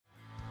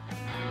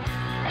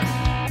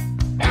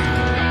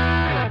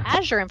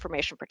Azure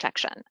Information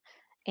Protection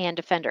and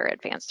Defender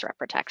Advanced Threat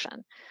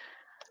Protection.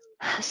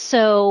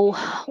 So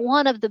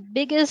one of the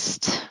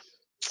biggest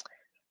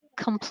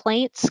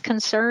complaints,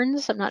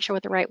 concerns, I'm not sure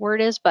what the right word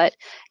is, but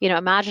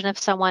imagine if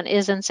someone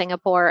is in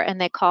Singapore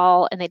and they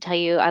call and they tell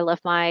you, I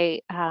left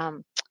my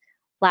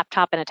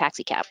laptop in a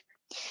taxi cab.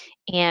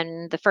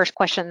 And the first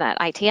question that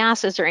IT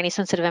asks, is there any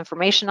sensitive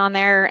information on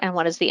there? And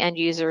what does the end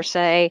user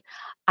say?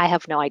 I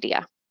have no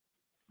idea,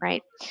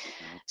 right?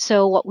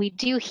 So what we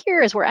do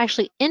here is we're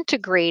actually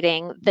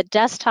integrating the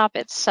desktop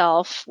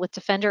itself with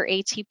Defender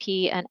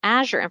ATP and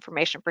Azure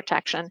Information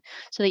Protection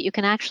so that you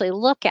can actually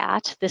look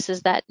at, this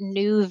is that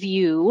new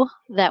view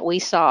that we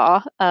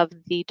saw of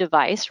the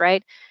device,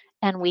 right?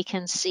 And we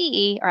can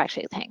see, or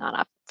actually, hang on,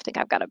 I think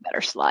I've got a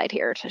better slide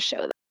here to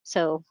show that.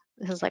 So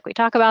this is like we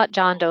talk about,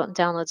 John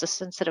downloads a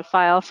sensitive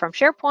file from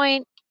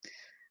SharePoint.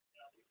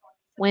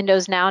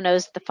 Windows now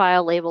knows the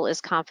file label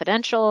is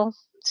confidential.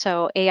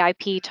 So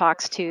AIP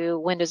talks to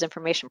Windows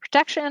Information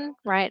Protection,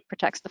 right?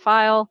 Protects the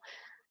file.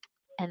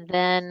 And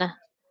then,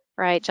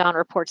 right, John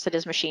reports that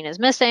his machine is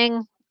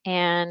missing.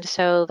 And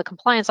so the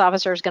compliance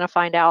officer is going to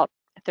find out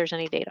if there's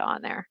any data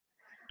on there.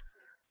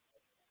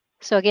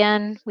 So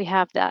again, we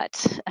have that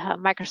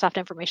Microsoft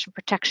Information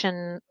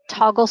Protection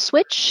toggle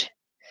switch.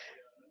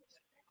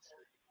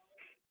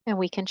 And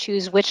we can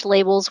choose which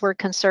labels we're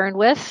concerned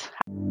with.